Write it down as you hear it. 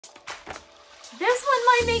This one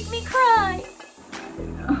might make me cry.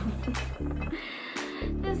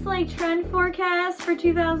 This like trend forecast for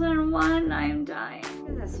 2001, I'm dying.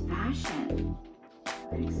 Look at this fashion. How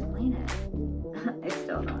can I explain it? I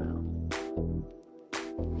still don't know.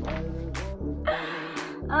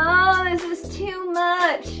 Oh, this is too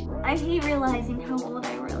much. I hate realizing how old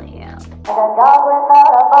I really am.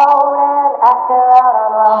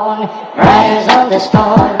 Riders on the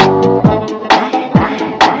storm.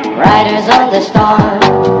 Riders on the storm.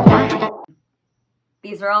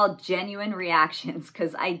 These are all genuine reactions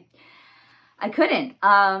because I couldn't.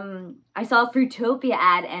 I saw a Fruitopia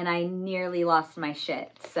ad and I nearly lost my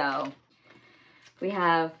shit. So we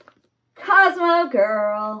have Cosmo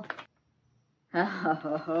Girl.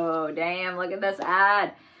 Oh, damn, look at this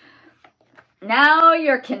ad. Now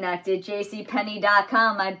you're connected,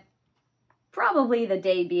 jcpenney.com. Probably the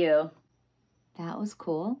debut. That was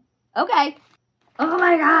cool. Okay. Oh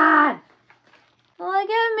my God. Look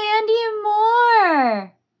at Mandy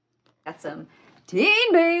Moore. Got some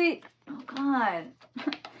teen bait. Oh God.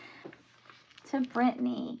 To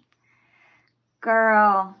Brittany.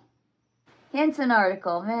 Girl. Hinton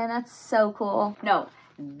article. Man, that's so cool. No,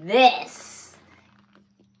 this.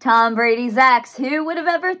 Tom Brady's ex. Who would have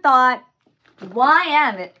ever thought?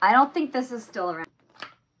 YM. I don't think this is still around.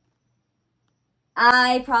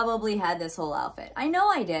 I probably had this whole outfit. I know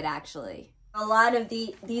I did, actually. A lot of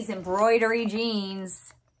these embroidery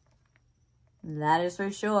jeans. That is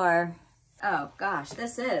for sure. Oh gosh,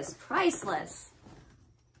 this is priceless.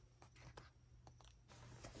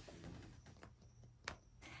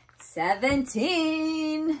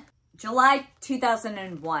 '17. July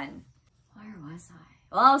 2001. Where was I?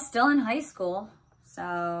 Well, I was still in high school,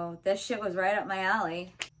 so this shit was right up my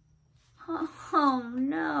alley. Oh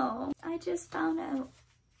no, I just found out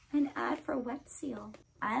an ad for Wet Seal.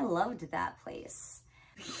 I loved that place.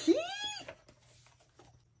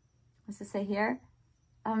 What's it say here?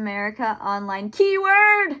 America Online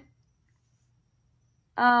keyword.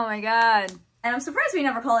 Oh my God. And I'm surprised we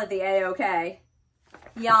never call it the AOK.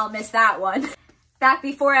 Y'all missed that one. Back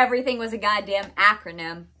before everything was a goddamn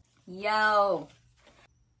acronym. Yo.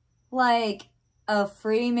 Like a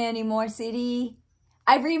free Mandy Moore CD.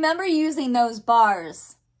 I remember using those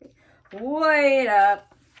bars. Wait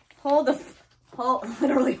up.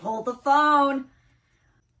 Literally hold the phone.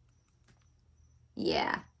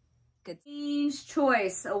 Yeah. Good. Teen's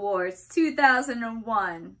Choice Awards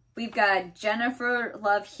 2001. We've got Jennifer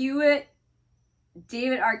Love Hewitt,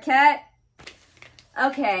 David Arquette.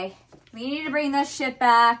 Okay, we need to bring this shit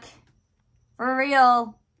back. For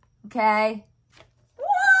real. Okay.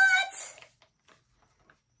 What?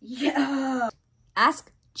 Yeah.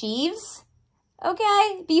 Ask Jeeves?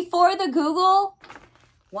 Okay, before the Google.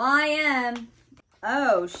 YM.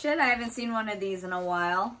 Oh shit, I haven't seen one of these in a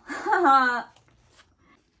while.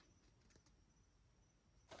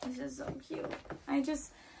 This is so cute.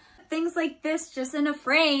 Things like this just in a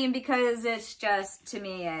frame because it's just, to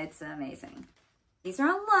me, it's amazing. These are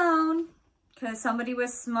on loan because somebody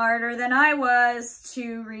was smarter than I was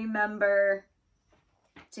to remember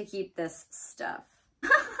to keep this stuff.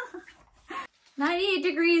 98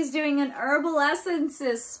 Degrees doing an Herbal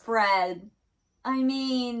Essences spread. I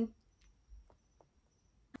mean,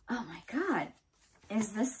 oh my God.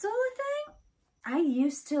 Is this still a thing? I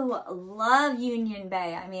used to love Union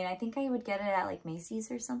Bay. I mean, I think I would get it at like Macy's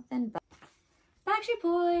or something, but Backstreet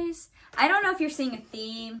Boys. I don't know if you're seeing a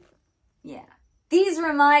theme. Yeah. These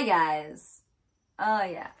were my guys. Oh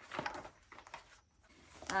yeah.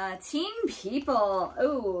 Teen People.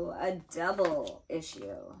 Oh, a double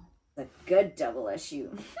issue. A good double issue.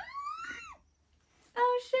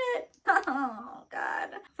 Oh shit. Oh God.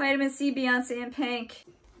 Vitamin C, Beyonce, and Pink.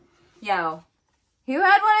 Yo, who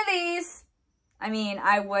had one of these? I mean,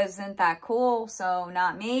 I wasn't that cool, so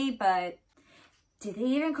not me, but did they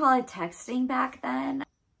even call it texting back then?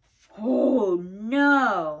 Oh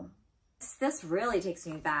no. This really takes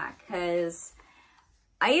me back because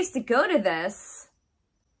I used to go to this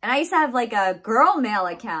and I used to have like a girl mail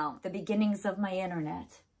account, the beginnings of my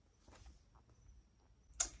internet.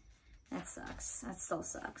 That sucks. That still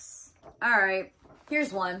sucks. All right,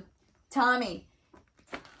 here's one. Tommy.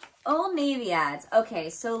 Old Navy ads. Okay,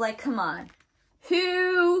 so like, come on.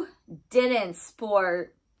 Who didn't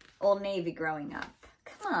sport Old Navy growing up?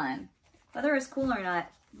 Come on. Whether it was cool or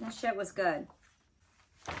not, that shit was good.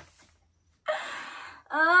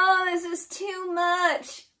 Oh, this is too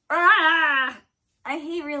much. Ah! I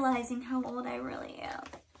hate realizing how old I really am.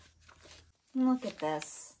 Look at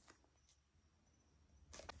this.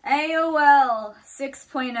 AOL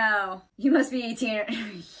 6.0. You must be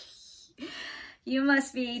 18. You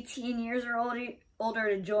must be 18 years or older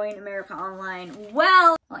to join America Online.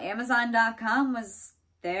 Well, Amazon.com was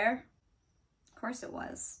there. Of course it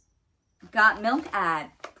was. Got Milk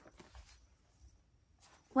ad.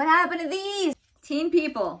 What happened to these? Teen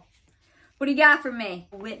people. What do you got for me?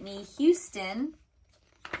 Whitney Houston.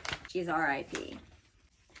 She's R.I.P.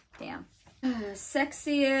 Damn.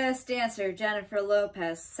 Sexiest dancer, Jennifer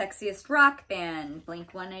Lopez. Sexiest rock band,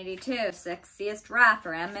 Blink-182. Sexiest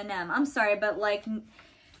rapper, Eminem. I'm sorry, but like,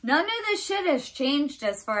 none of this shit has changed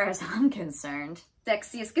as far as I'm concerned.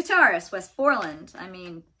 Sexiest guitarist, Wes Borland. I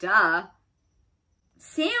mean, duh.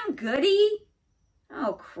 Sam Goody?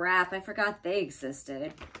 Oh crap, I forgot they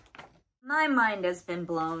existed. My mind has been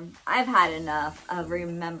blown. I've had enough of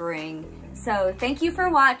remembering. So thank you for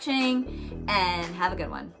watching and have a good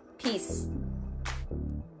one. Peace.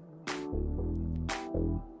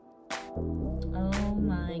 Oh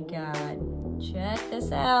my God. Check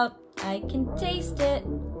this out. I can taste it.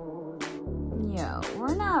 Yo,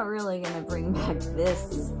 we're not really gonna bring back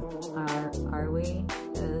this, are we?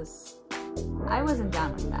 'Cause I wasn't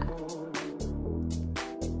down with that.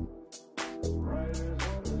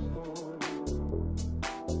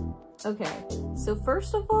 Okay, so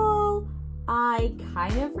first of all, I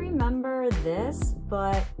kind of remember this,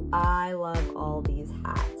 but I love all these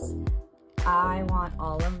hats. I want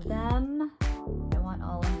all of them. I want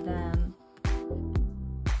all of them.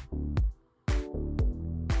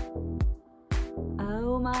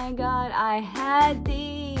 Oh my God, I had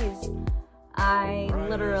these. I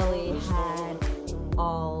literally had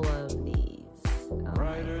all of these. Oh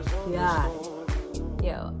my God.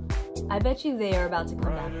 Yo, I bet you they are about to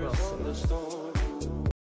come back real soon.